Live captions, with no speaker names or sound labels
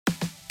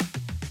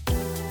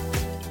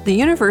The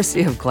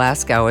University of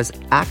Glasgow is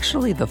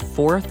actually the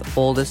fourth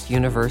oldest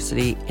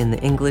university in the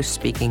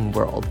English-speaking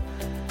world.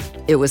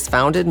 It was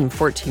founded in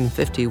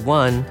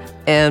 1451,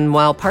 and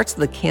while parts of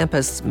the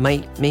campus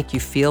might make you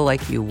feel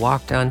like you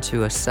walked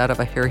onto a set of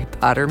a Harry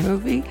Potter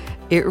movie,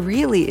 it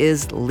really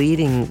is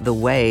leading the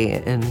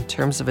way in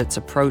terms of its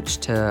approach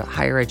to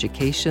higher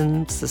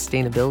education,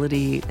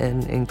 sustainability,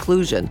 and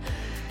inclusion.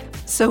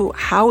 So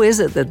how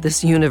is it that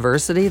this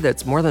university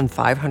that's more than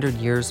 500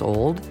 years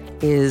old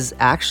is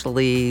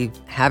actually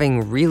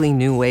having really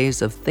new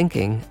ways of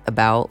thinking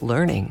about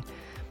learning?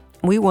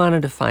 We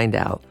wanted to find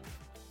out.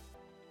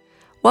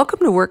 Welcome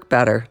to Work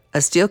Better, a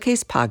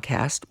Steelcase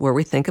podcast where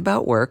we think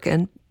about work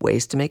and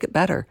ways to make it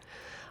better.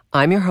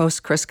 I'm your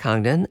host, Chris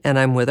Congdon, and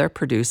I'm with our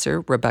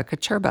producer, Rebecca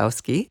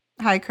Charbowski.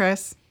 Hi,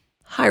 Chris.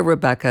 Hi,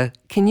 Rebecca.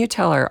 Can you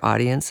tell our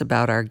audience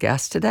about our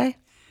guest today?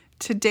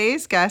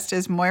 Today's guest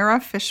is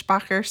Moira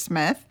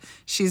Fischbacher-Smith.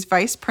 She's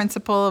Vice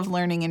Principal of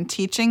Learning and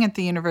Teaching at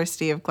the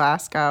University of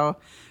Glasgow.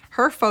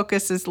 Her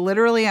focus is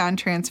literally on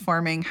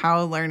transforming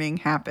how learning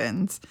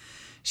happens.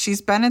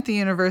 She's been at the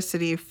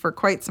university for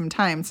quite some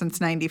time, since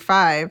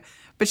 '95,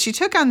 but she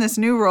took on this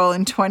new role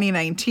in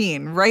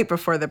 2019, right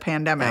before the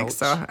pandemic. Ouch.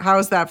 So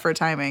how's that for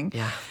timing?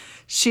 Yeah.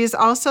 She is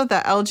also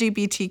the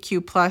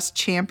LGBTQ plus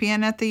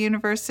champion at the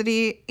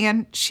university,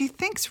 and she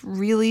thinks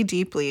really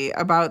deeply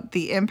about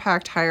the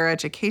impact higher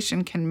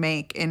education can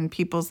make in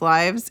people's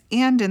lives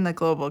and in the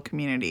global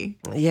community.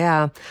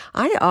 Yeah,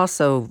 I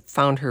also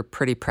found her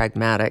pretty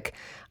pragmatic,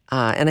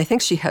 and I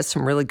think she has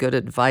some really good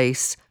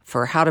advice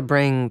for how to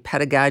bring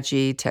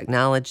pedagogy,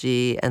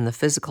 technology, and the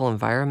physical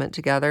environment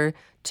together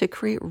to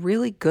create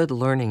really good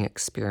learning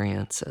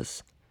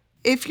experiences.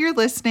 If you're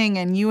listening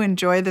and you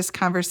enjoy this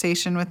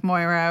conversation with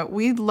Moira,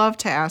 we'd love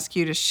to ask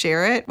you to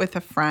share it with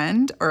a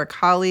friend or a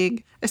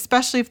colleague,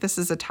 especially if this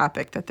is a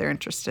topic that they're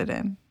interested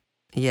in.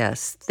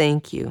 Yes,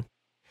 thank you.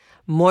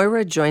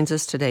 Moira joins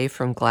us today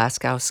from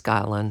Glasgow,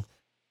 Scotland.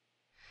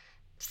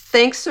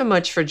 Thanks so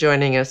much for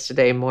joining us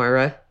today,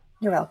 Moira.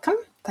 You're welcome.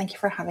 Thank you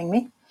for having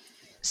me.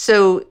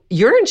 So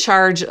you're in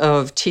charge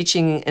of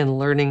teaching and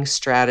learning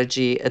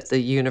strategy at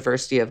the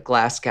University of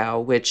Glasgow,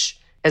 which,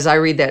 as I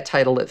read that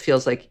title, it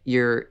feels like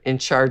you're in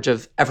charge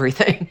of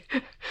everything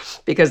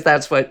because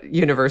that's what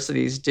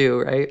universities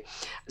do, right?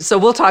 So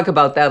we'll talk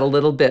about that a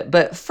little bit.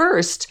 But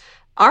first,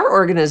 our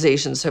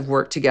organizations have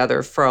worked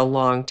together for a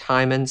long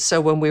time. And so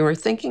when we were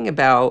thinking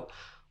about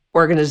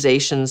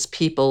organizations,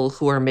 people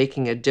who are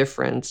making a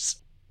difference,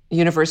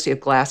 University of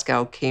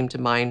Glasgow came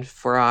to mind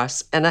for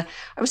us. And I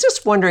was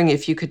just wondering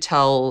if you could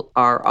tell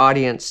our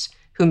audience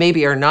who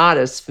maybe are not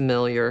as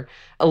familiar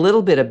a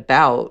little bit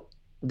about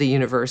the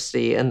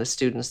university and the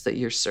students that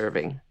you're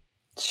serving.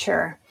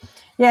 Sure.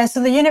 Yeah,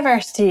 so the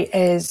university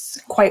is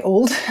quite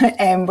old.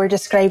 We're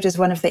described as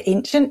one of the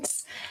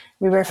ancients.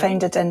 We were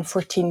founded in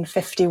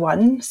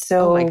 1451,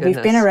 so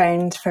we've been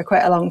around for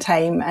quite a long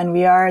time, and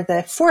we are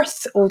the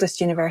fourth oldest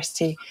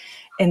university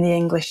in the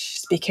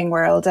English-speaking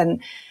world.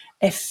 And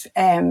if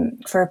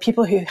for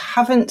people who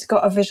haven't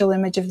got a visual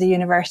image of the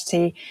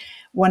university,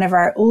 one of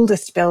our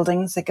oldest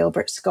buildings, the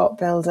Gilbert Scott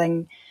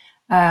building,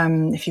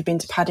 if you've been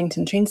to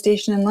Paddington train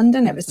station in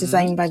London, it was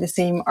designed by the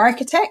same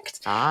architect.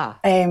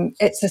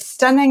 It's a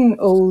stunning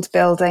old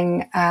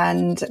building,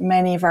 and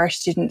many of our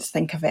students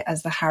think of it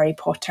as the Harry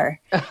Potter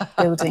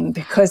building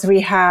because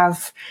we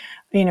have,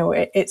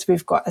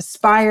 we've got a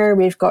spire,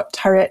 we've got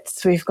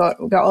turrets, we've got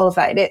all of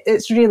that.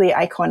 It's really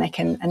iconic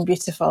and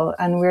beautiful,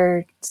 and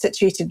we're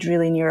situated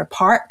really near a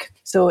park,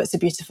 so it's a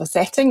beautiful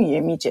setting. You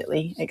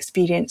immediately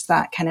experience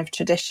that kind of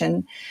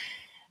tradition.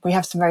 We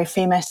have some very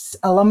famous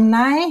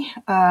alumni.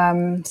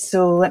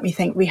 So let me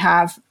think. We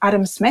have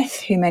Adam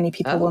Smith, who many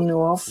people will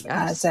know of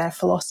as a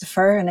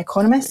philosopher and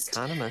economist.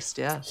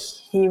 Yeah.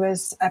 He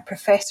was a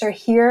professor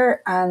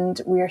here, and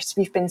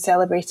we've been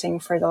celebrating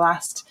for the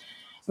last,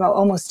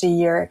 almost a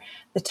year,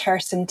 the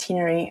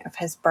tercentenary of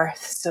his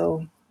birth.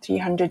 So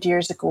 300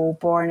 years ago,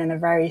 born in a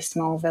very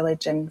small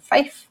village in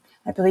Fife,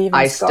 I believe.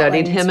 I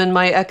studied him in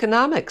my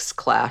economics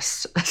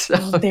class. So,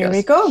 there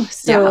we go.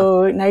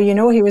 So now you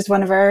know he was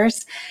one of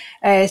ours.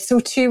 So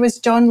too was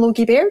John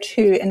Logie Baird,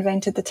 who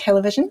invented the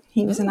television.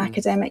 He was an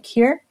academic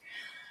here.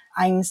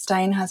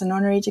 Einstein has an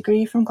honorary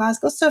degree from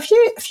Glasgow. So a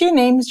few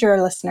names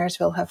your listeners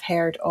will have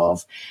heard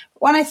of.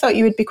 One I thought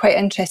you would be quite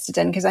interested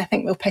in, because I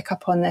think we'll pick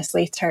up on this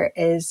later,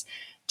 is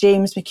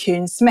James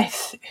McEwen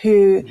Smith,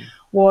 who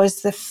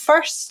was the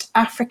first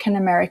African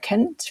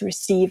American to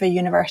receive a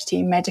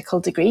university medical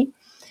degree.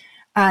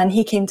 And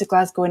he came to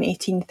Glasgow in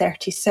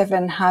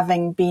 1837,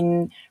 having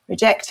been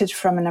rejected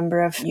from a number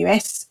of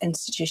US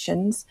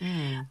institutions.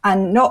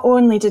 And not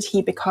only did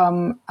he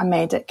become a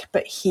medic,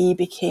 but he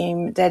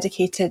became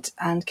dedicated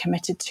and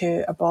committed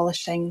to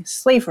abolishing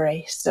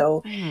slavery.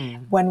 So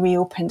when we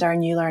opened our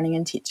new learning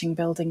and teaching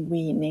building,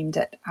 we named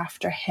it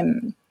after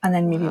him. And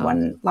then maybe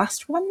one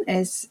last one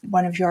is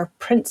one of your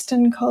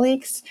Princeton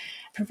colleagues,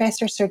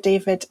 Professor Sir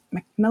David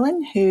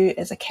Macmillan, who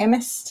is a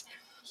chemist.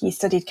 He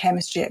studied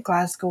chemistry at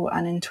Glasgow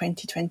and in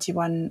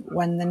 2021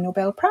 won the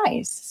Nobel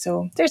Prize.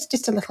 So there's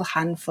just a little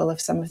handful of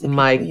some of the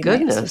people you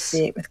might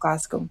associate with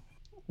Glasgow.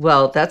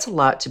 Well, that's a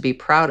lot to be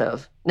proud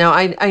of. Now,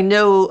 I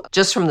know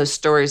just from the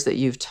stories that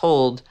you've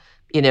told,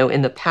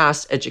 in the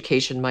past,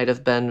 education might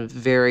have been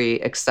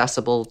very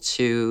accessible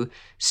to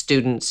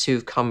students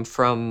who've come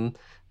from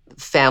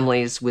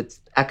families with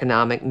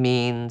economic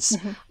means.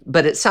 Mm-hmm.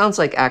 But it sounds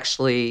like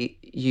actually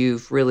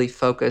you've really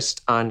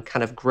focused on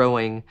kind of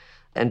growing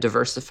and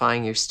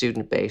diversifying your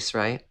student base,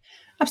 right?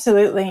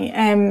 Absolutely.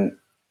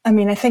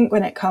 I think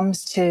when it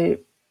comes to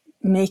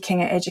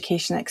making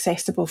education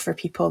accessible for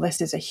people, this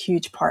is a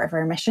huge part of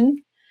our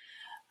mission.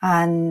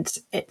 And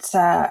it's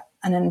an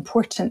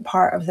important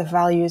part of the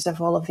values of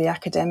all of the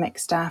academic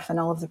staff and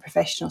all of the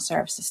professional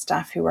services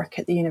staff who work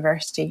at the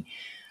university.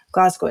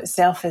 Glasgow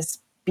itself has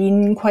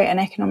been quite an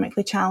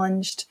economically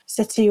challenged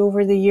city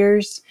over the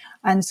years.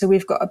 And so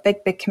we've got a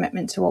big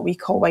commitment to what we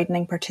call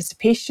widening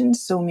participation.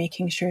 So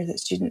making sure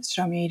that students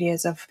from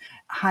areas of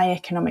high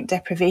economic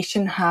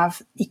deprivation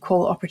have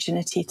equal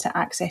opportunity to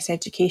access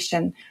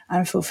education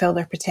and fulfill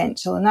their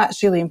potential. And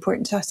that's really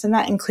important to us. And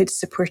that includes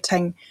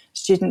supporting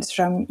students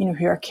from,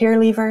 who are care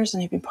leavers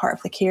and who've been part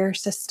of the care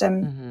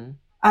system. Mm-hmm.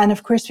 And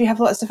of course, we have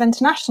lots of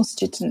international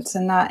students,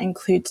 and that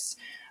includes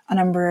a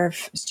number of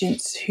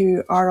students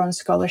who are on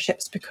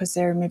scholarships because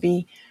they're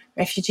maybe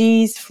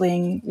refugees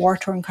fleeing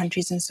war-torn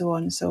countries and so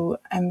on. So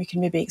we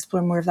can maybe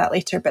explore more of that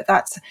later. But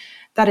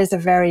that is a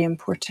very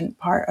important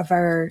part of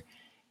our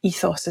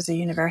ethos as a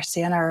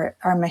university and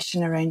our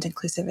mission around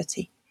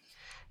inclusivity.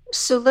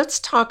 So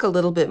let's talk a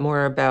little bit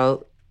more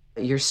about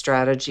your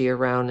strategy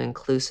around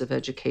inclusive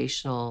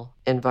educational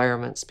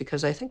environments,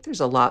 because I think there's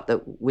a lot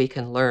that we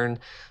can learn,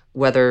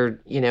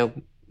 whether,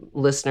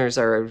 listeners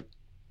are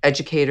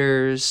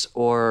educators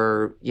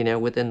or,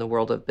 within the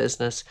world of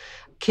business.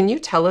 Can you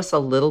tell us a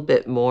little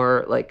bit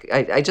more? Like,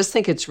 I just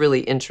think it's really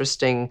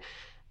interesting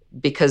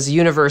because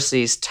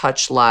universities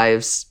touch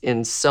lives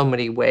in so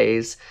many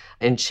ways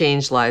and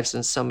change lives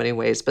in so many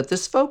ways. But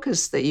this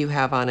focus that you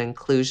have on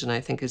inclusion,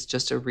 I think, is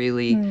just a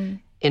really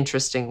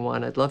interesting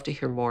one. I'd love to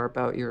hear more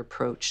about your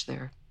approach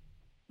there.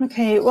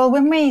 Okay, well,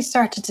 when we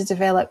started to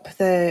develop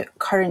the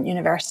current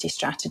university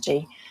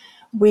strategy,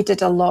 we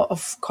did a lot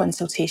of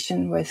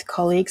consultation with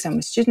colleagues and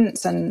with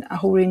students and a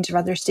whole range of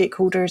other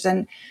stakeholders.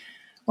 And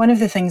one of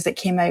the things that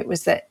came out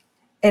was that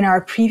in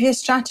our previous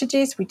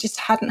strategies, we just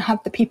hadn't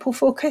had the people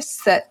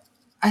focus that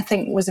I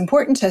think was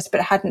important to us,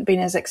 but it hadn't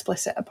been as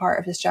explicit a part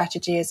of the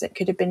strategy as it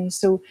could have been.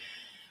 So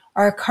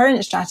our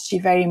current strategy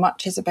very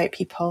much is about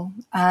people.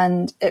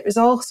 And it was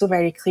also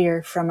very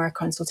clear from our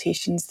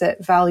consultations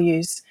that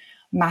values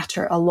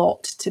matter a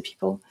lot to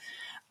people.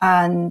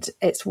 And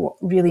it's what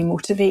really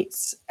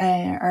motivates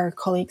our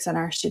colleagues and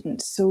our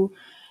students. So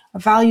a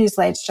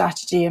values-led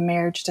strategy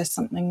emerged as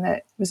something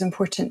that was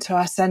important to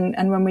us. And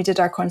when we did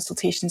our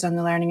consultations on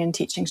the learning and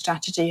teaching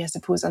strategy, I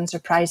suppose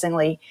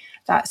unsurprisingly,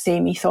 that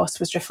same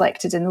ethos was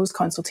reflected in those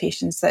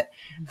consultations, that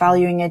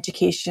valuing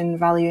education,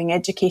 valuing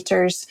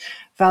educators,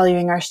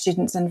 valuing our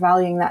students and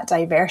valuing that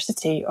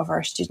diversity of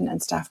our student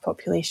and staff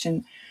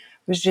population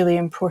was really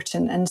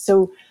important. And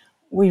so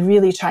we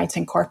really tried to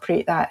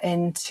incorporate that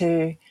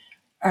into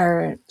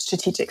our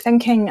strategic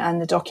thinking and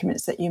the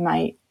documents that you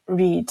might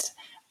read.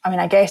 I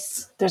mean, I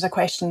guess there's a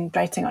question,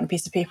 writing on a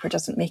piece of paper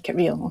doesn't make it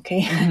real,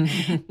 okay?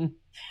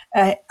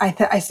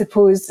 I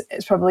suppose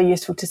it's probably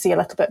useful to say a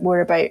little bit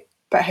more about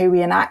how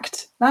we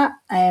enact that.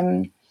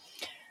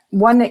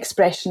 One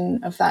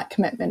expression of that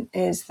commitment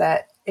is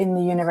that in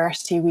the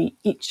university, we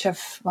each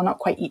have, well, not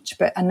quite each,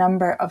 but a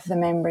number of the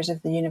members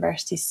of the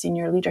university's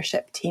senior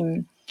leadership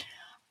team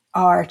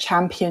are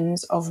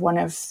champions of one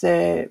of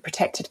the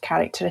protected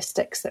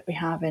characteristics that we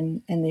have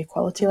in the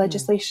equality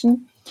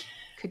legislation.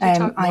 Could you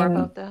talk more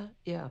about that?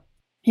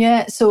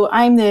 Yeah, so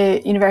I'm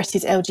the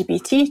university's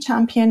LGBT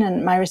champion,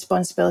 and my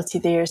responsibility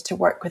there is to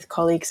work with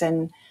colleagues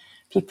in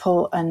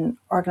people and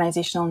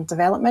organisational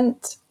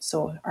development,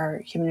 so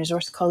our human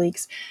resource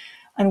colleagues.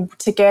 And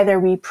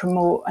together we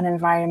promote an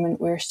environment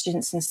where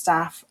students and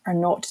staff are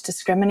not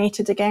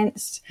discriminated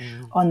against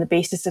on the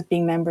basis of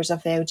being members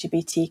of the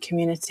LGBT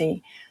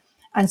community.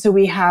 And so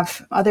we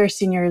have other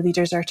senior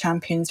leaders are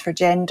champions for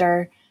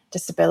gender,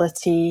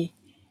 disability,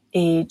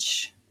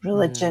 age,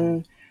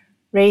 religion,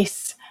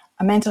 race,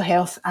 mental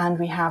health, and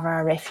we have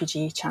our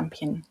refugee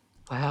champion.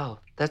 Wow,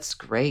 that's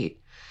great.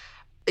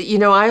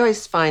 I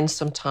always find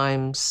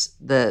sometimes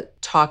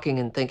that talking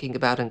and thinking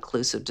about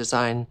inclusive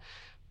design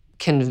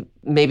can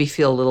maybe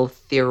feel a little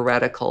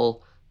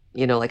theoretical,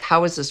 like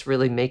how is this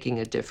really making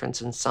a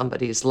difference in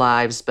somebody's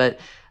lives?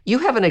 But you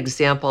have an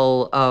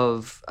example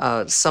of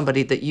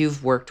somebody that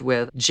you've worked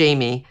with,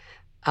 Jamie,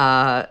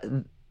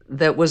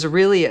 that was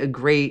really a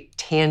great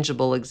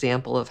tangible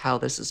example of how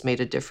this has made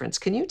a difference.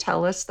 Can you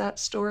tell us that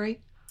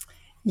story?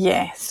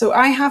 Yeah, so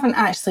I haven't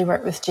actually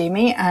worked with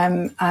Jamie.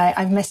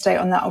 I've missed out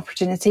on that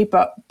opportunity,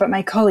 but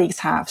my colleagues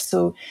have.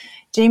 So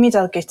Jamie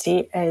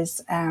Dalgutti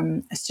is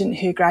a student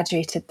who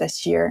graduated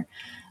this year,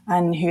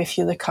 and who, if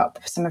you look up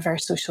some of our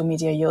social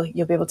media,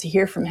 you'll be able to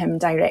hear from him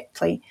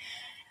directly.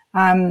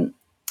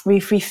 We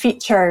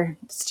feature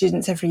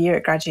students every year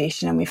at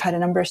graduation, and we've had a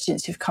number of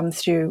students who've come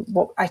through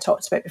what I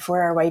talked about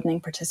before, our widening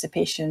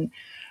participation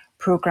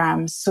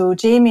programs. So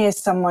Jamie is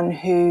someone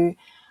who,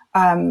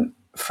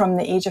 from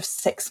the age of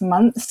 6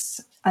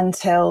 months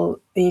until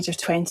the age of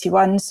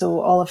 21,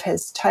 so all of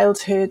his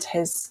childhood,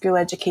 his school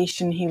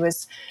education,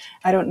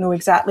 I don't know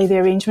exactly the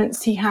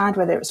arrangements he had,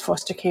 whether it was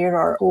foster care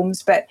or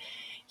homes, but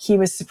he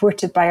was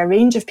supported by a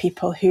range of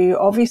people who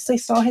obviously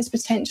saw his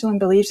potential and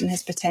believed in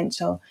his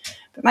potential.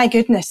 But my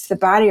goodness, the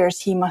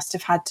barriers he must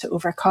have had to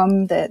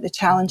overcome, the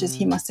challenges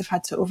he must have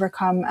had to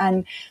overcome.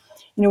 And,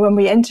 you know, when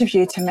we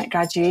interviewed him at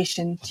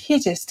graduation, he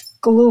just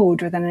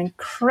glowed with an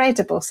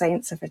incredible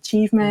sense of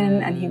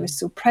achievement, and he was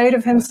so proud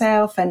of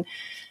himself and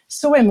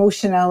so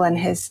emotional, and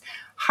his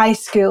high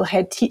school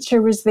head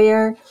teacher was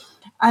there.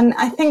 And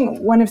I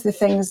think one of the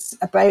things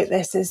about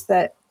this is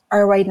that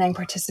our widening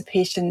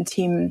participation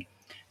team,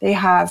 they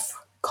have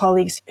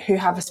colleagues who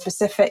have a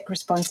specific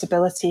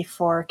responsibility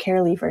for care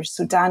leavers.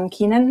 So Dan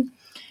Keenan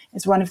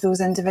is one of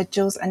those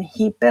individuals, and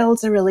he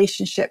builds a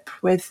relationship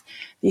with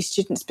these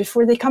students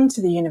before they come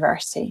to the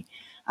university.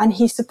 And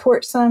he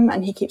supports them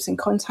and he keeps in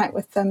contact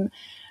with them.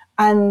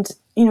 And,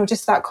 you know,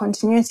 just that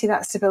continuity,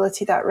 that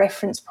stability, that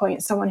reference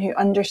point, someone who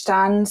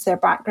understands their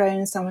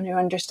background, someone who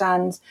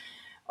understands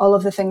all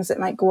of the things that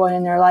might go on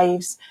in their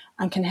lives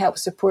and can help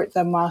support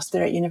them whilst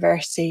they're at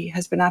university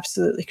has been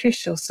absolutely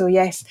crucial. So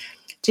yes,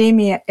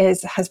 Jamie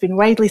has been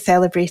widely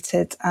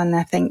celebrated, and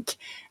I think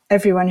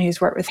everyone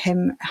who's worked with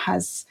him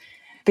has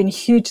been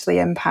hugely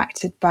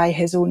impacted by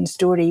his own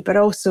story, but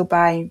also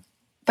by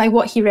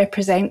what he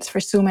represents for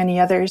so many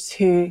others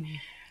who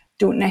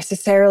don't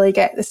necessarily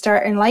get the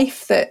start in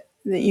life that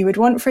you would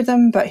want for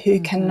them, but who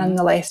can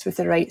nonetheless, with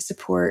the right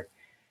support,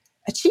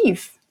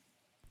 achieve.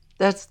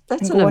 That's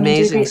an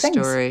amazing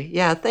story.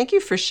 Yeah, thank you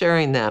for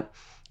sharing that.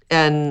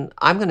 And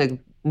I'm going to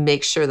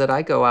make sure that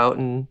I go out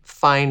and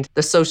find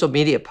the social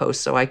media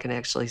posts so I can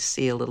actually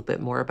see a little bit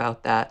more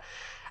about that.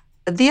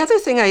 The other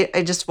thing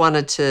I just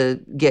wanted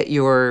to get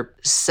your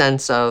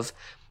sense of,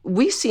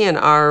 we see in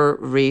our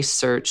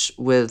research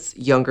with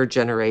younger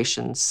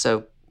generations,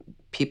 so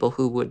people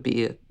who would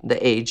be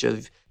the age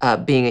of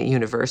being at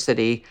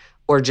university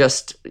or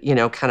just, you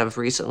know, kind of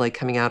recently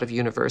coming out of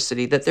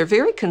university, that they're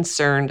very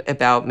concerned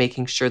about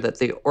making sure that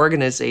the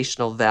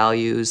organizational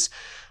values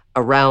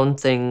around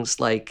things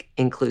like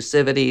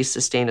inclusivity,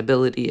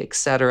 sustainability, et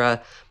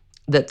cetera,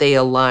 that they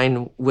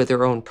align with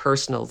their own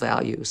personal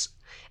values.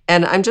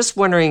 And I'm just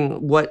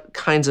wondering what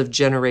kinds of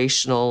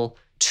generational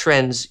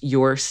trends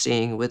you're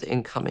seeing with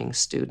incoming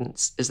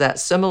students. Is that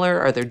similar?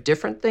 Are there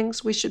different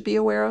things we should be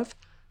aware of?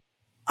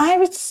 I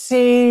would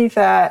say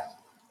that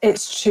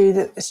it's true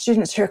that the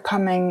students who are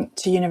coming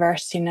to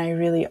university now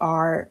really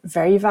are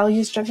very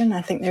values driven.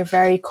 I think they're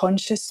very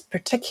conscious,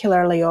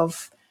 particularly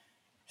of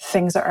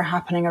things that are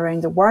happening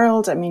around the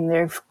world. I mean,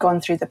 they've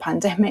gone through the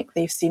pandemic,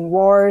 they've seen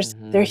wars.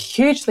 They're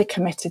hugely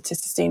committed to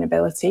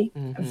sustainability,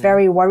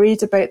 very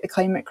worried about the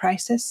climate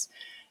crisis.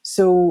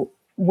 So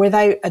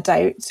without a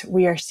doubt,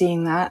 we are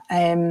seeing that.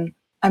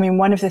 I mean,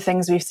 one of the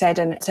things we've said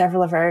in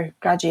several of our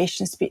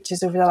graduation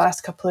speeches over the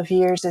last couple of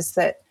years is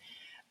that,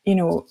 you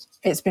know,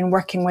 it's been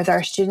working with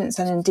our students,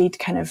 and indeed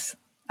kind of,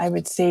 I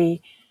would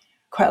say,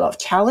 quite a lot of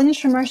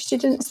challenge from our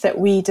students, that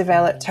we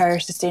developed our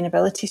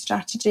sustainability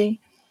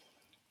strategy.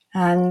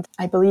 And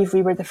I believe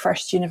we were the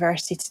first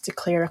university to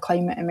declare a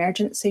climate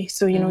emergency.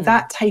 So, you know,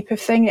 that type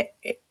of thing,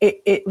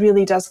 it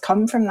really does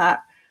come from that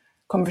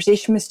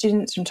conversation with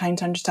students, from trying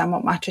to understand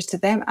what matters to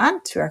them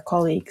and to our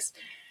colleagues.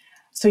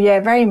 So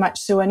yeah, very much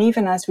so. And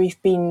even as we've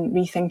been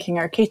rethinking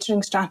our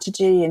catering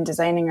strategy and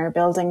designing our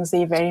buildings,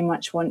 they very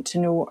much want to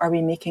know, are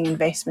we making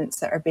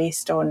investments that are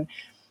based on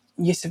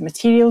use of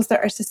materials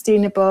that are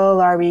sustainable?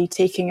 Are we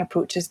taking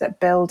approaches that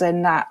build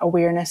in that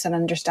awareness and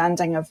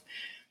understanding of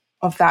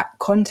that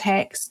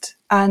context?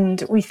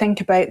 And we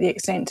think about the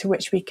extent to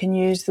which we can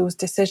use those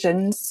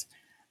decisions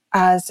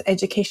as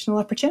educational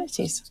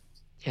opportunities.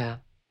 Yeah.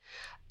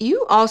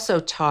 You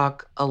also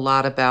talk a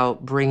lot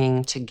about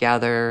bringing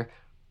together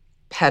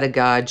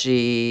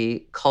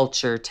pedagogy,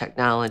 culture,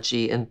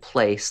 technology in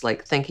place,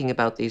 like thinking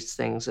about these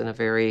things in a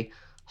very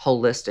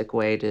holistic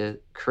way to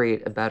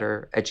create a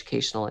better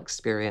educational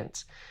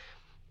experience.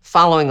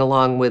 Following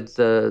along with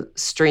the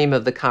stream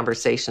of the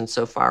conversation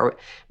so far,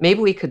 maybe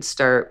we could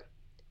start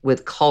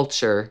with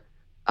culture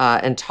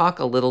and talk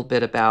a little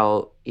bit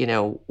about, you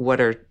know,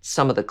 what are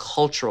some of the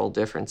cultural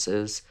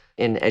differences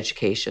in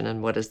education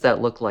and what does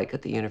that look like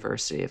at the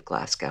University of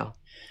Glasgow?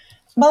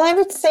 Well, I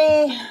would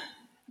say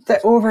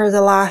that over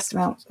the last,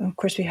 well, of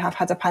course we have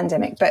had a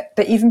pandemic, but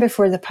even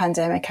before the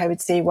pandemic, I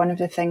would say one of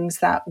the things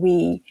that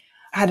we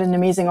had an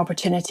amazing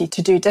opportunity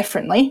to do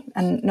differently,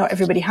 and not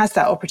everybody has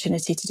that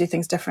opportunity to do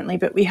things differently,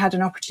 but we had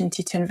an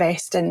opportunity to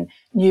invest in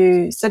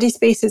new study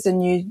spaces and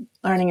new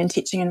learning and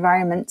teaching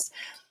environments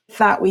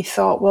that we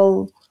thought,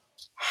 well,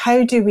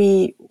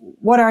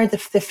 what are the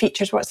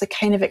features, what's the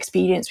kind of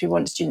experience we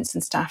want students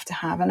and staff to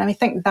have? And I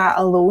think that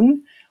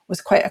alone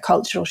was quite a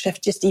cultural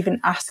shift, just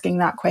even asking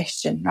that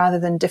question rather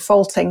than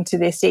defaulting to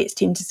the estates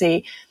team to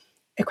say,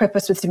 equip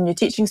us with some new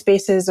teaching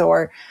spaces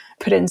or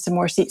put in some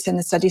more seats in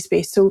the study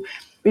space. So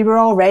we were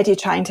already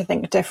trying to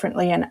think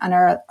differently. And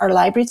our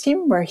library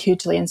team were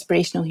hugely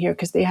inspirational here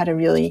because they had a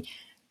really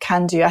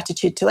can-do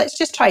attitude to let's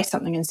just try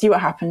something and see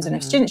what happens. And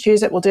if students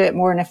use it, we'll do it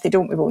more. And if they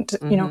don't, we won't,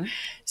 you know.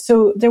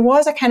 So there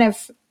was a kind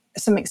of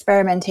some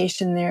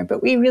experimentation there,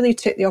 but we really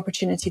took the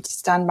opportunity to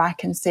stand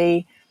back and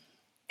say,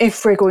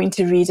 if we're going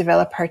to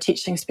redevelop our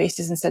teaching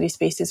spaces and study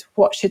spaces,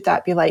 what should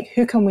that be like?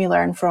 Who can we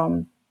learn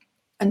from?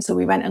 And so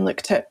we went and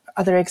looked at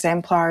other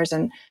exemplars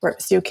and worked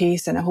with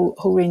Steelcase and a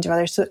whole range of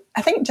others. So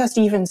I think just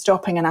even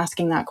stopping and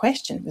asking that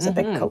question was a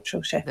big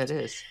cultural shift. That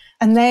is.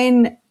 And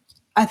then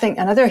I think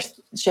another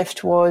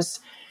shift was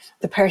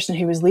the person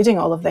who was leading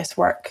all of this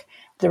work.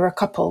 There were a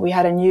couple. We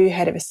had a new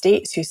head of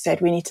estates who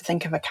said we need to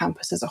think of a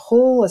campus as a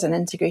whole, as an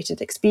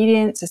integrated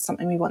experience, as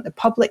something we want the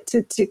public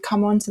to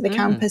come onto the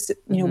campus.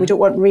 You know, we don't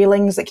want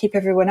railings that keep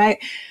everyone out.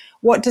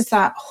 What does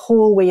that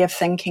whole way of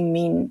thinking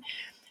mean?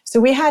 So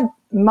we had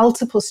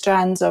multiple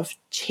strands of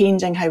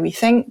changing how we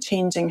think,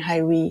 changing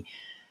how we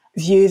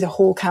view the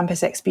whole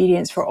campus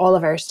experience for all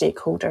of our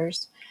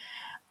stakeholders.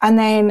 And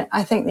then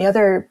I think the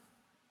other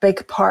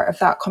big part of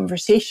that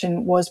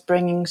conversation was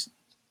bringing,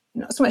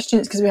 not so much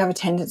students because we have a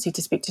tendency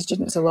to speak to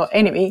students a lot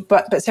anyway,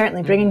 but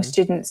certainly bringing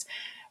students,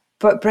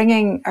 but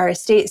bringing our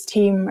estates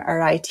team,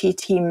 our IT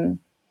team,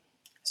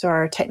 so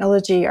our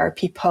technology, our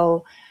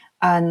people,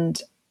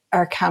 and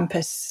our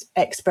campus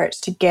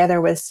experts together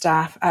with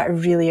staff at a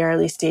really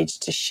early stage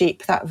to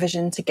shape that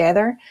vision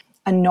together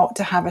and not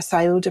to have a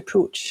siloed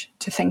approach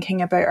to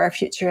thinking about our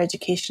future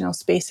educational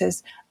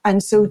spaces.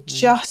 And so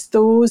just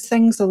those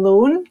things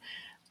alone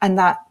and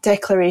that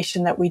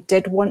declaration that we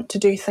did want to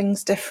do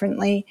things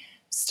differently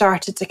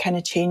started to kind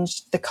of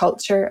change the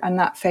culture, and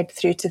that fed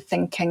through to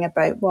thinking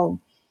about, well,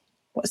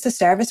 what's the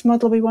service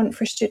model we want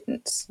for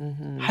students?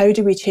 How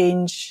do we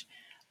change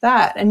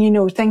that? And, you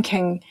know,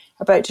 thinking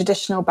about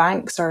traditional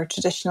banks or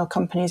traditional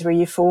companies where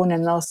you phone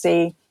and they'll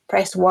say,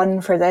 press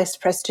 1 for this,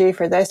 press 2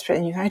 for this.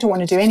 And you go, I don't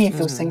want to do any of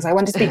those things. I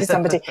want to speak to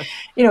somebody.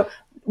 You know,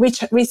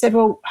 we said,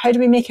 well, how do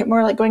we make it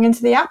more like going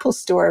into the Apple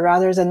store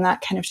rather than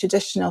that kind of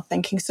traditional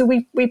thinking? So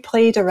we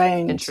played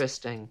around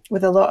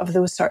with a lot of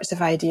those sorts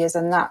of ideas,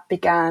 and that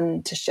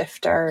began to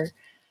shift our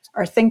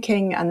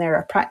thinking and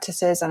our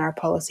practices and our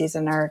policies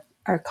and our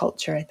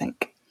culture, I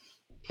think.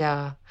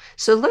 Yeah.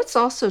 So let's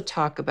also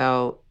talk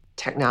about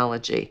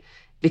technology,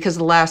 because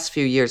the last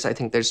few years, I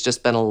think there's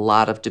just been a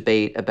lot of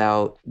debate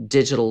about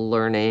digital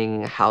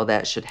learning, how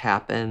that should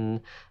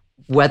happen,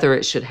 whether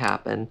it should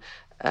happen.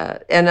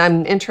 And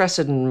I'm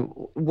interested in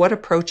what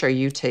approach are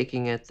you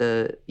taking at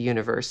the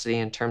university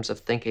in terms of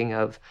thinking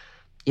of,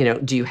 you know,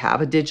 do you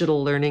have a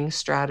digital learning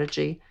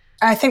strategy?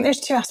 I think there's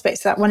two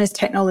aspects to that. One is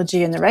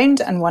technology in the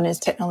round and one is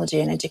technology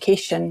in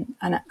education.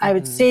 And I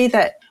would say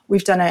that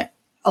we've done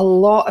a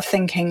lot of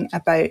thinking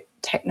about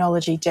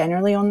technology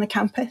generally on the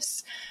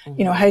campus.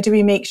 You know, how do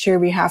we make sure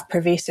we have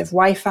pervasive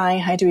Wi-Fi?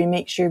 How do we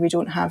make sure we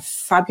don't have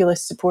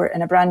fabulous support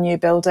in a brand new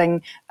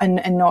building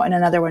and not in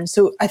another one?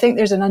 So I think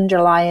there's an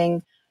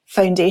underlying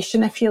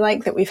foundation, if you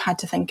like, that we've had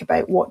to think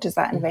about. What does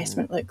that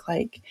investment look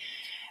like?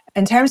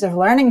 In terms of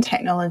learning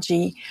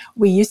technology,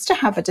 we used to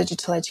have a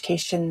digital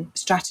education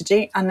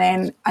strategy. And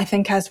then I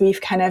think as we've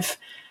kind of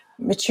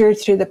matured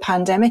through the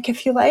pandemic,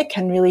 if you like,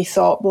 and really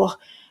thought, well,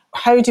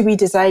 how do we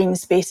design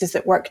spaces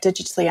that work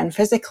digitally and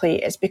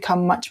physically? It's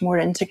become much more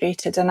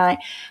integrated. And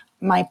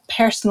my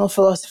personal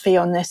philosophy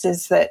on this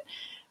is that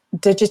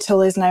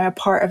digital is now a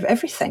part of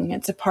everything.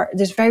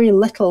 There's very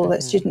little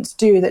that students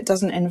do that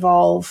doesn't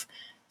involve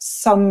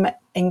some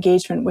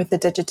engagement with the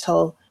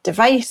digital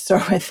device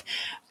or with,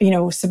 you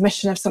know,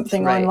 submission of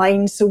something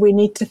online. So we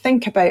need to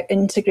think about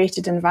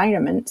integrated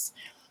environments.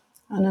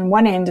 And on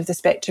one end of the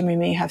spectrum, we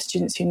may have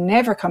students who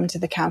never come to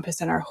the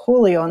campus and are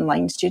wholly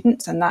online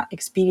students, and that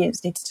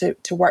experience needs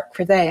to work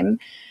for them.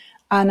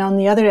 And on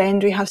the other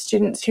end, we have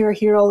students who are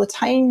here all the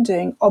time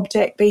doing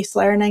object-based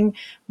learning,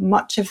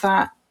 much of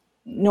that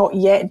not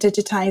yet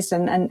digitized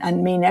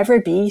and may never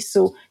be.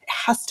 So it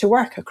has to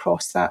work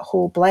across that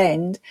whole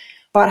blend,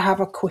 but have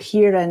a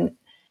coherent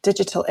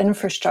digital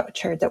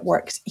infrastructure that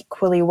works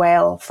equally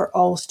well for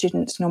all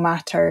students, no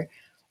matter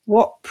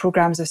what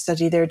programs of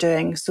study they're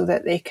doing, so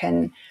that they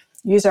can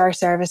use our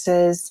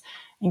services,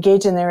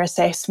 engage in their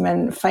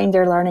assessment, find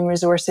their learning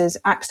resources,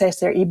 access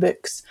their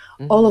ebooks,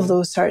 all of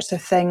those sorts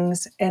of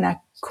things in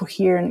a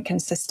coherent,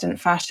 consistent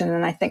fashion.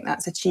 And I think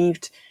that's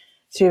achieved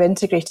through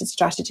integrated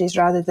strategies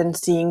rather than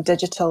seeing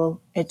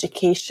digital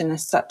education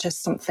as such as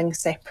something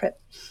separate.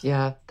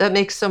 Yeah, that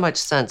makes so much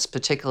sense,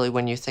 particularly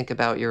when you think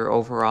about your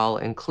overall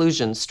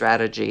inclusion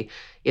strategy,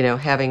 you know,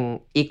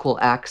 having equal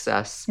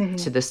access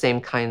to the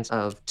same kinds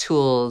of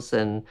tools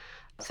and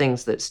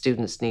things that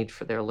students need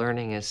for their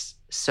learning is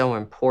so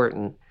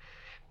important.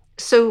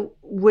 So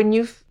when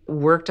you've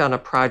worked on a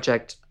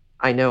project,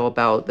 I know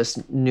about this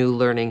new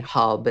learning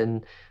hub,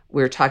 and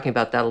we were talking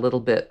about that a little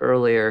bit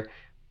earlier.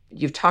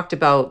 You've talked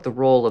about the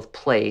role of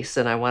place,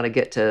 and I want to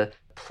get to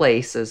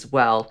place as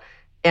well.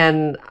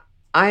 And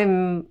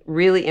I'm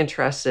really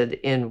interested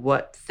in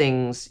what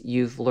things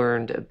you've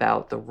learned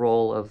about the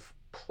role of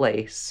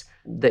place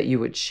that you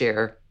would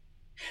share.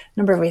 A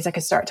number of ways I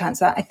could start to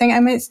answer that. I think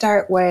I might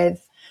start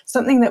with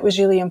something that was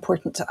really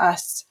important to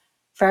us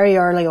very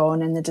early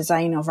on in the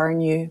design of our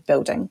new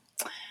building.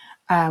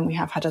 We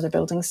have had other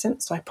buildings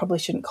since, so I probably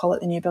shouldn't call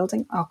it the new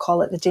building. I'll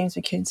call it the James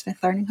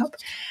McEwan-Smith Learning Hub.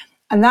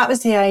 And that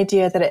was the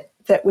idea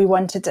that we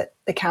wanted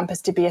the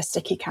campus to be a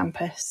sticky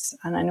campus.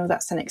 And I know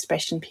that's an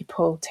expression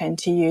people tend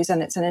to use,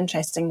 and it's an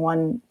interesting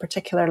one,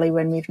 particularly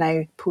when we've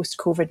now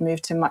post-COVID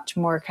moved to much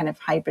more kind of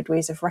hybrid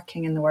ways of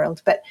working in the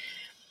world. But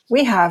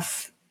we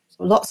have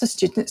lots of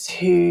students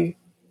who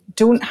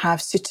don't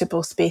have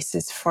suitable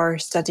spaces for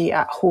study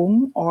at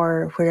home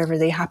or wherever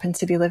they happen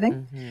to be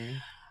living. Mm-hmm.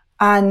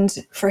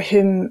 And for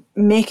whom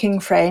making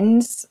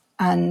friends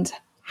and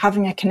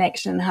having a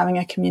connection and having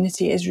a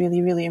community is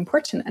really, really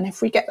important. And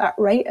if we get that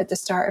right at the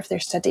start of their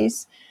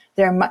studies,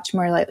 they're much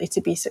more likely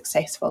to be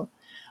successful.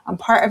 And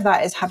part of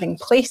that is having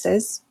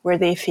places where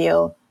they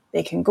feel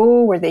they can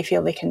go, where they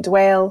feel they can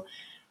dwell,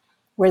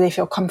 where they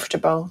feel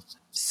comfortable.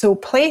 So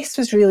place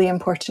was really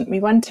important. We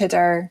wanted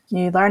our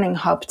new learning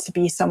hub to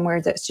be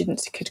somewhere that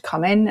students could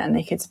come in and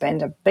they could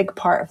spend a big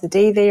part of the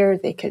day there.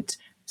 They could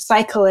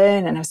cycle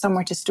in and have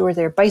somewhere to store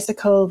their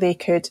bicycle. They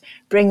could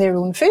bring their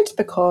own food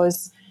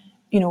because,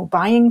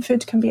 buying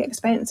food can be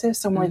expensive.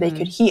 Somewhere they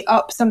could heat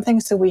up something.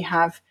 So we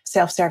have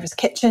self-service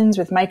kitchens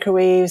with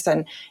microwaves.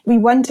 And we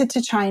wanted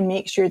to try and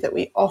make sure that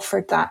we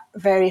offered that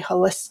very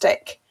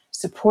holistic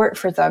support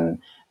for them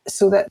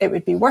so that it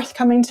would be worth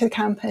coming to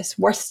campus,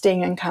 worth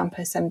staying on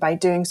campus. And by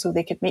doing so,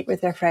 they could meet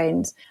with their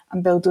friends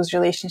and build those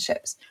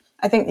relationships.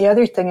 I think the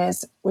other thing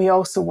is we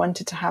also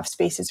wanted to have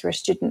spaces where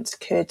students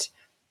could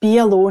be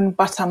alone,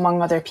 but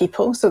among other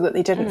people, so that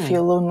they didn't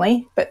feel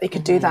lonely, but they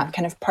could do that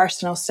kind of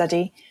personal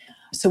study.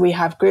 So we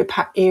have group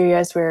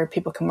areas where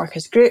people can work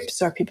as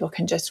groups or people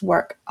can just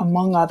work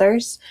among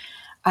others.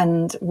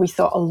 And we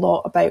thought a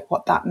lot about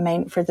what that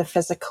meant for the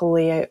physical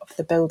layout of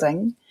the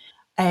building.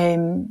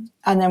 And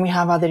then we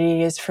have other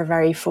areas for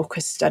very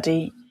focused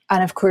study.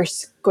 And of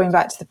course, going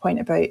back to the point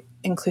about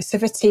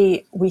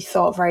inclusivity, we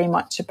thought very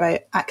much about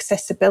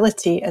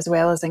accessibility as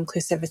well as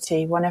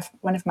inclusivity. One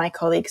of my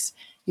colleagues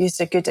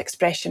used a good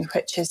expression,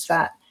 which is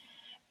that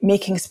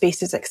making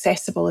spaces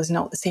accessible is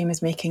not the same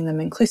as making them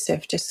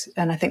inclusive.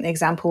 And I think the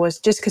example was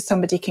just because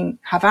somebody can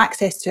have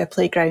access to a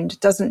playground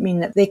doesn't mean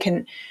that they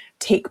can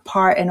take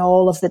part in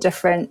all of the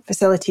different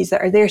facilities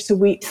that are there. So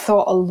we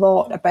thought a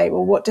lot about,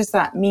 well, what does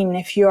that mean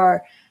if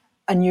you're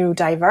a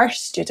neurodiverse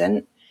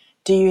student?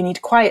 Do you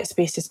need quiet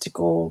spaces to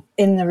go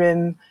in the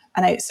room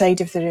and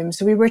outside of the room?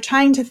 So we were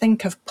trying to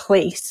think of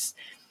place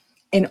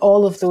in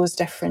all of those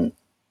different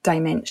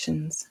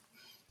dimensions.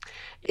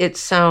 It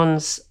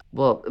sounds,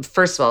 well,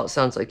 first of all, it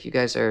sounds like you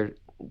guys are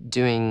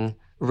doing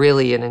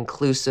really an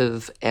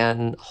inclusive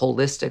and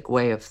holistic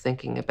way of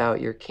thinking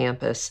about your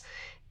campus.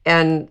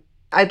 And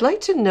I'd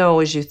like to know,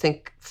 as you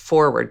think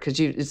forward, because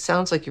it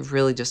sounds like you've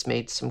really just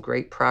made some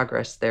great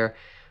progress there.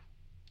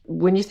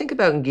 When you think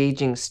about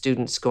engaging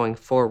students going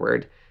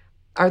forward,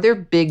 are there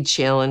big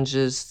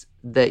challenges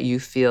that you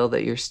feel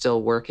that you're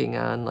still working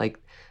on? Like,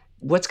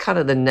 what's kind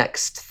of the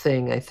next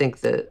thing I think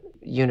that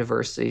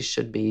universities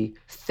should be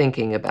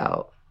thinking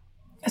about?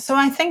 So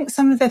I think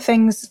some of the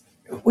things,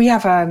 we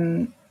have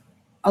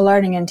a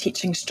learning and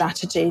teaching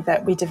strategy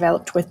that we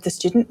developed with the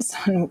students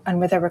and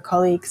with our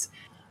colleagues.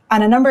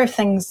 And a number of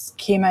things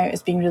came out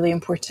as being really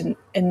important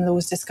in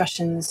those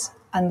discussions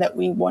and that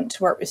we want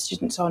to work with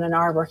students on and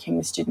are working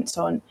with students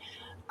on.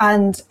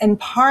 And in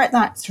part,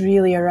 that's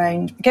really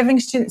around giving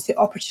students the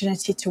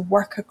opportunity to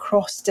work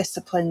across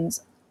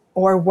disciplines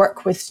or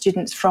work with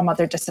students from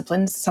other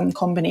disciplines, some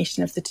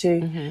combination of the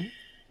two,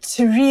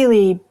 to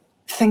really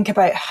think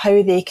about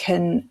how they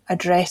can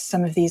address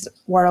some of these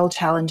world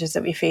challenges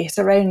that we face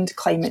around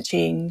climate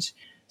change,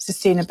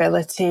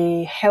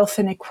 sustainability, health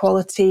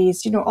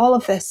inequalities, all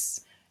of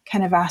this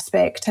kind of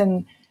aspect.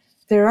 And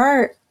there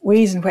are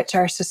ways in which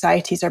our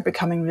societies are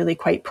becoming really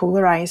quite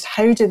polarised.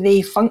 How do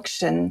they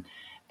function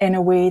in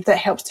a way that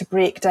helps to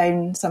break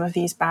down some of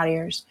these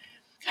barriers?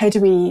 How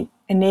do we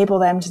enable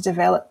them to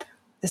develop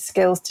the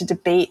skills to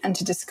debate and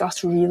to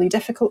discuss really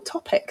difficult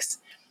topics?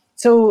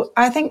 So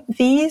I think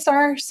these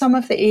are some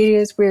of the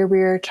areas where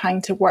we're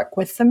trying to work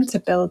with them to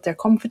build their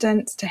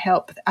confidence, to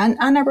help, and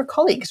our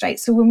colleagues, right?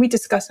 So when we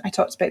discuss, I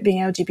talked about being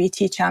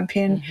LGBT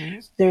champion,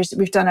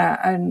 we've done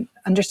an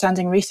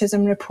understanding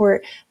racism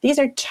report. These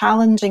are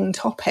challenging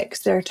topics.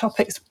 They're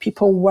topics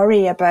people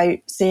worry about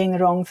saying the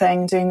wrong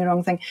thing, doing the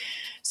wrong thing.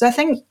 So I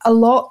think a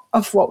lot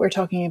of what we're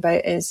talking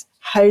about is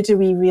how do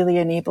we really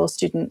enable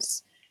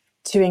students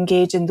to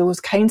engage in those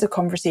kinds of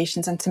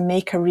conversations and to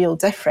make a real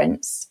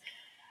difference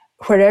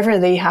wherever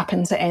they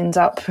happen to end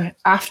up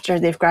after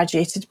they've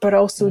graduated, but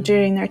also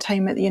during their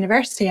time at the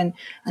university and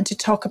to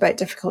talk about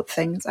difficult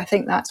things. I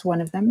think that's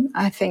one of them.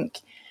 I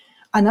think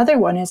another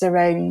one is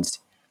around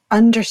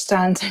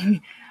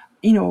understanding,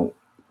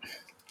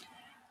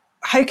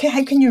 how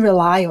can you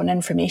rely on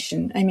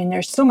information? I mean,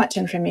 there's so much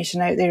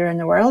information out there in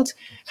the world.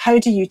 How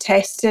do you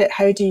test it?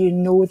 How do you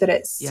know that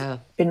it's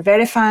been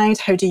verified?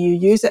 How do you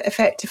use it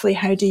effectively?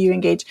 How do you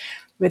engage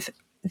with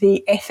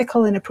the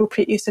ethical and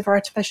appropriate use of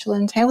artificial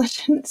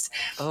intelligence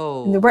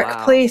in the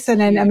workplace. Wow.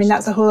 And then, I mean,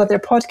 that's a whole other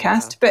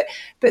podcast,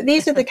 but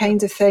these are the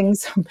kinds of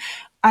things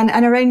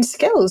and around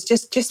skills,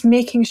 just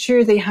making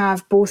sure they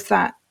have both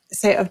that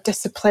set of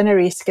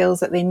disciplinary skills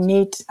that they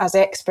need as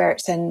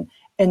experts in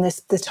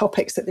the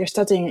topics that they're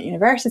studying at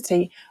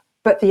university,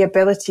 but the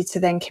ability to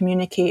then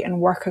communicate and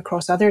work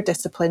across other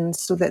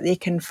disciplines so that they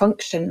can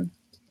function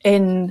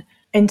in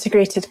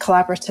integrated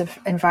collaborative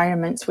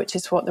environments, which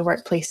is what the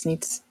workplace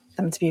needs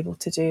them to be able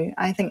to do.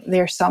 I think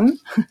there's some,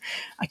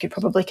 I could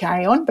probably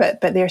carry on,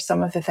 but there's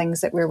some of the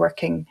things that we're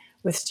working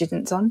with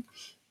students on.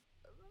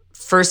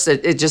 First,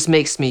 it just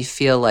makes me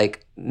feel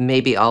like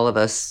maybe all of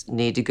us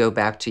need to go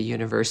back to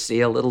university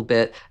a little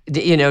bit,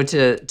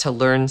 to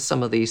learn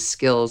some of these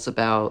skills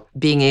about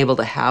being able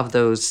to have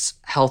those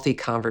healthy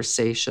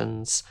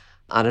conversations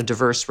on a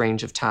diverse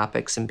range of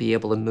topics and be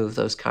able to move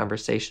those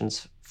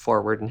conversations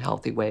forward in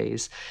healthy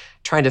ways,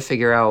 trying to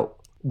figure out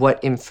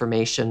what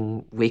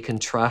information we can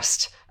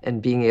trust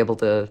and being able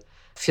to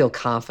feel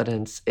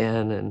confidence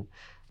in. And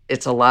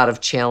it's a lot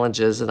of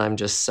challenges, and I'm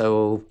just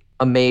so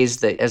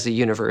amazed that as a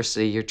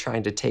university, you're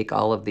trying to take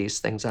all of these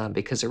things on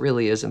because it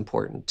really is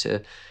important to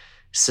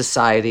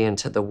society and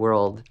to the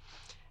world.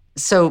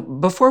 So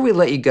before we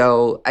let you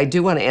go, I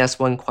do want to ask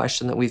one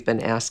question that we've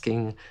been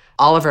asking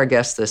all of our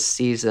guests this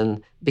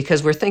season,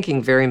 because we're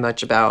thinking very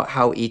much about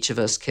how each of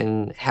us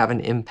can have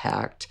an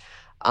impact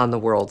on the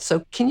world.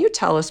 So can you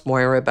tell us,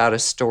 Moira, about a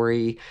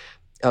story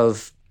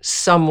of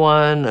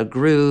someone, a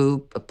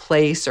group, a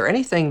place, or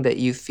anything that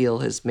you feel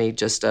has made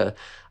just a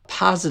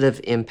positive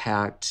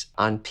impact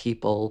on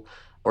people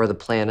or the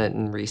planet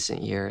in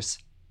recent years?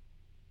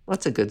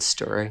 What's a good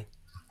story?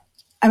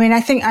 I mean,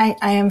 I think I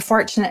am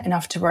fortunate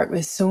enough to work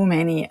with so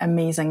many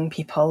amazing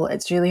people.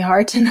 It's really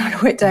hard to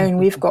narrow it down.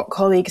 We've got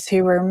colleagues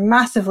who were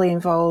massively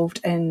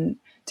involved in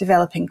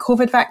developing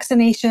COVID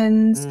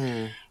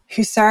vaccinations,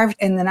 who served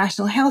in the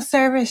National Health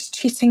Service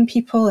treating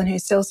people and who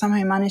still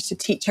somehow managed to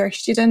teach our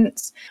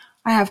students.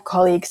 I have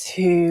colleagues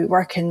who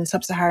work in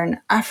sub-Saharan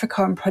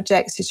Africa on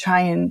projects to try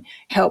and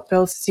help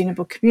build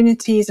sustainable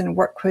communities and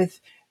work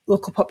with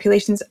local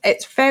populations.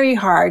 It's very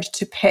hard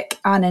to pick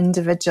an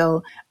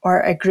individual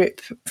or a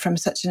group from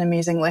such an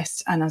amazing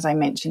list. And as I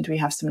mentioned, we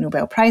have some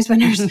Nobel Prize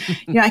winners.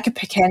 I could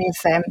pick any of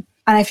them.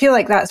 And I feel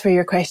like that's where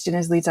your question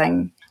is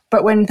leading.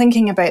 But when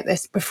thinking about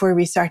this before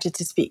we started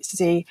to speak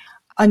today,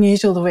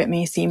 unusual though it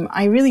may seem,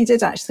 I really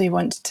did actually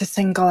want to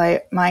single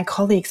out my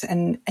colleagues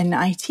in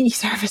IT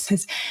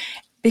services,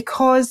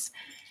 because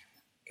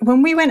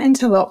when we went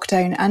into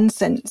lockdown and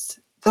since,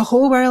 the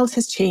whole world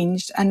has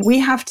changed, and we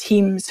have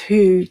teams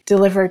who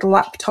delivered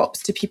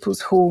laptops to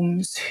people's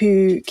homes,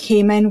 who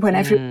came in when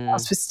everyone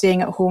else was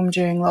staying at home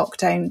during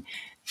lockdown.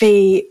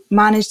 They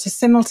managed to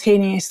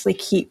simultaneously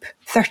keep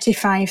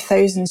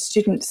 35,000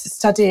 students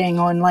studying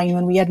online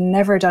when we had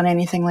never done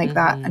anything like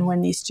that, and when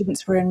these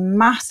students were in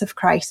massive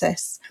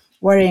crisis,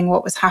 worrying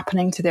what was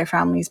happening to their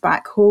families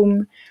back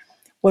home.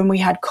 When we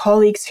had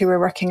colleagues who were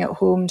working at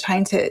home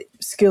trying to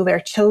school their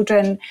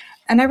children.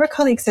 And our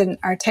colleagues and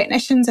our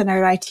technicians and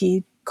our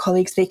IT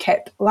colleagues, they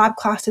kept lab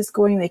classes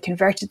going. They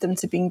converted them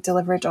to being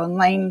delivered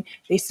online.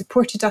 They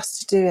supported us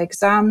to do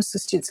exams so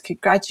students could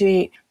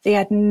graduate. They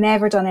had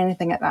never done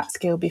anything at that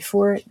scale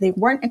before. They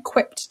weren't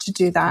equipped to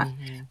do that.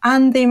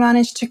 And they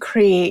managed to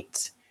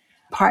create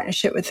a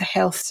partnership with the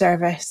health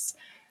service,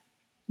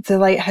 the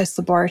Lighthouse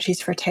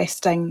Laboratories for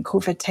testing,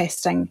 COVID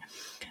testing.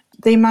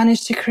 They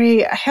managed to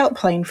create a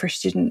helpline for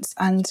students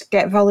and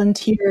get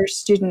volunteer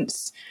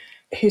students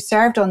who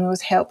served on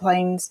those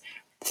helplines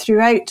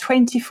throughout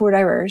 24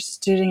 hours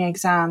during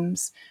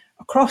exams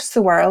across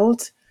the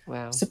world,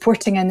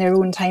 supporting in their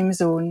own time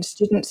zone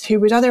students who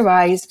would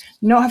otherwise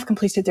not have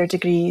completed their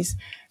degrees,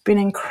 been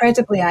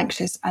incredibly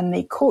anxious, and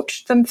they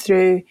coached them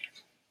through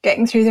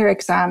getting through their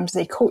exams.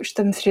 They coached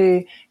them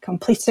through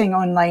completing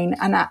online.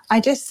 And I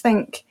just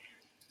think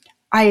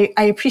I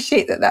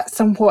appreciate that that's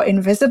somewhat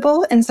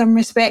invisible in some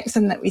respects,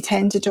 and that we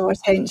tend to draw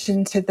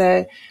attention to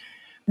the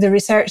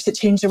research that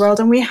changed the world.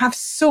 And we have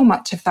so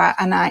much of that.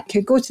 And I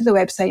could go to the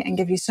website and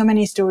give you so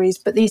many stories,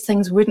 but these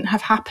things wouldn't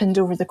have happened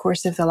over the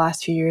course of the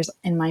last few years,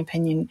 in my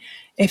opinion,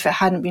 if it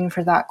hadn't been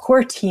for that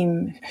core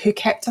team who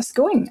kept us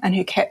going and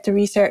who kept the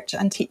research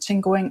and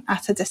teaching going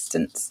at a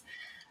distance,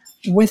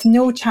 with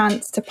no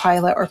chance to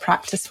pilot or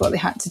practice what they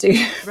had to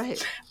do.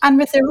 Right. And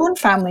with their own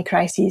family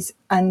crises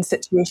and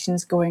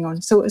situations going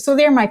on. So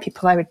they're my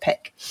people I would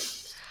pick.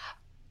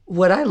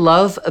 What I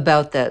love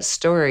about that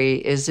story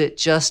is it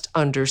just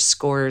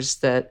underscores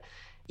that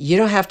you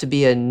don't have to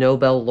be a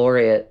Nobel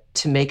laureate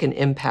to make an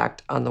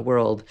impact on the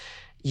world.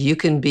 You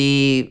can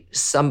be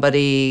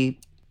somebody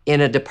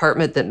in a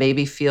department that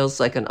maybe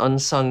feels like an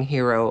unsung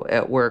hero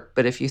at work.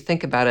 But if you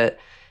think about it,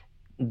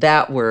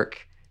 that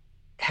work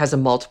has a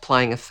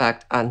multiplying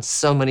effect on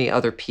so many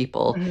other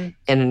people and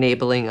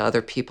enabling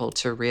other people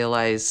to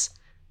realize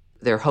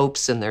their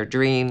hopes and their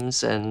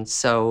dreams. And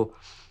so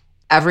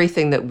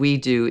everything that we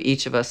do,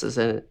 each of us as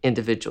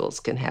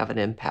individuals can have an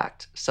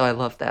impact. So I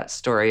love that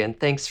story. And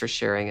thanks for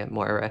sharing it,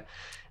 Moira.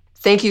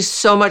 Thank you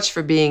so much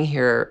for being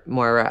here,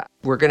 Moira.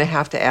 We're going to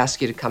have to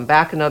ask you to come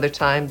back another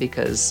time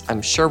because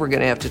I'm sure we're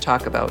going to have to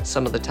talk about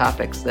some of the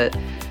topics that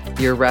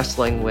you're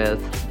wrestling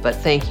with. But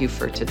thank you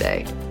for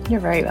today.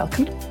 You're very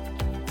welcome.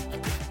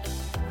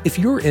 If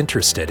you're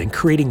interested in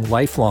creating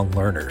lifelong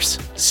learners,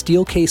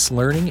 Steelcase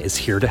Learning is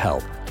here to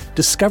help.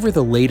 Discover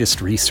the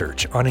latest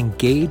research on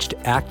engaged,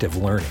 active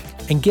learning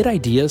and get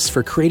ideas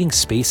for creating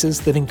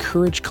spaces that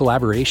encourage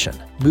collaboration,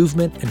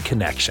 movement, and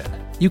connection.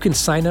 You can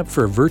sign up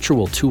for a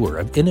virtual tour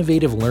of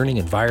innovative learning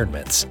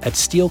environments at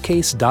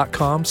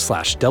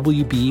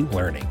steelcase.com/WB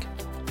Learning.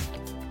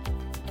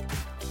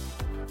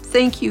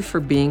 Thank you for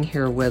being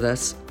here with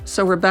us.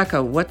 So,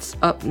 Rebecca, what's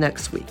up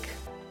next week?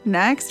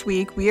 Next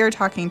week, we are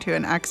talking to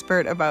an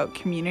expert about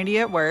community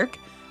at work,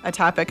 a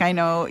topic I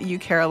know you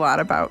care a lot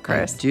about,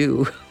 Chris. I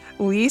do.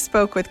 We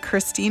spoke with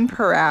Christine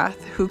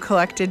Parath, who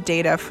collected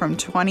data from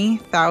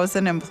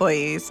 20,000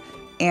 employees,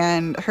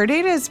 and her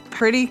data is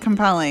pretty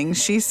compelling.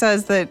 She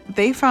says that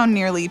they found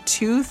nearly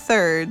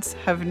 2/3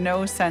 have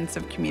no sense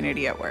of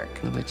community at work.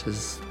 Which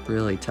is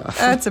really tough.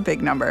 That's a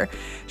big number.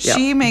 Yep.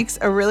 She makes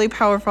a really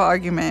powerful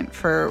argument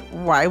for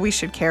why we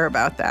should care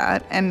about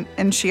that.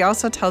 And she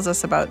also tells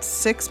us about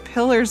 6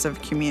 pillars of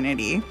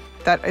community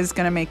that is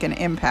going to make an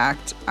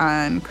impact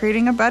on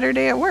creating a better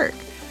day at work.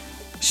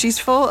 She's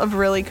full of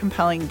really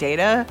compelling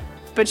data,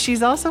 but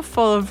she's also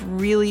full of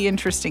really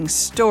interesting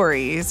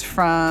stories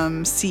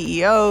from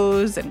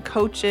CEOs and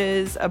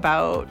coaches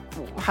about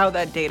how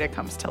that data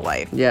comes to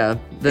life. Yeah.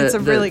 It's a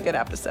really good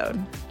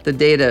episode. The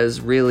data is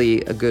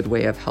really a good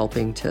way of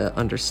helping to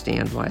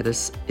understand why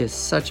this is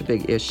such a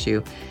big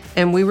issue,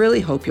 and we really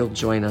hope you'll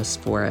join us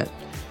for it.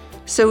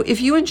 So if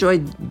you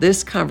enjoyed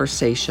this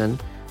conversation,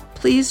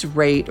 please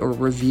rate or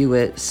review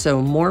it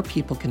so more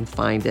people can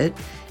find it.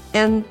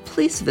 And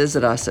please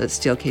visit us at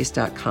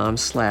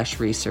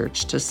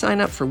steelcase.com/research to sign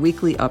up for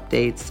weekly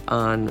updates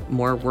on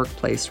more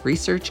workplace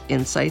research,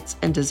 insights,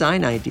 and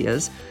design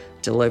ideas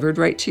delivered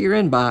right to your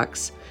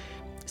inbox.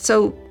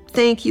 So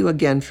thank you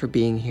again for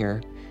being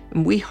here.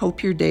 And we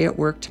hope your day at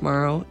work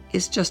tomorrow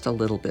is just a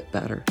little bit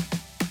better.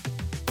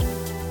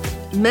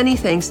 Many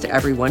thanks to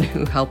everyone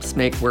who helps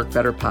make Work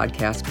Better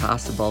podcast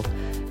possible.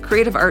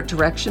 Creative art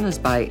direction is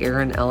by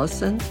Aaron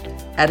Ellison.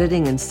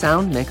 Editing and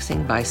sound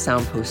mixing by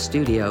Soundpost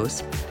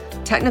Studios.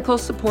 Technical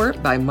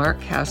support by Mark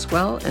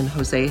Caswell and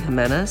Jose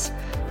Jimenez,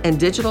 and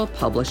digital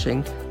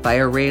publishing by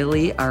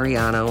Aurelie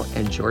Ariano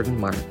and Jordan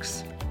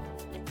Marks.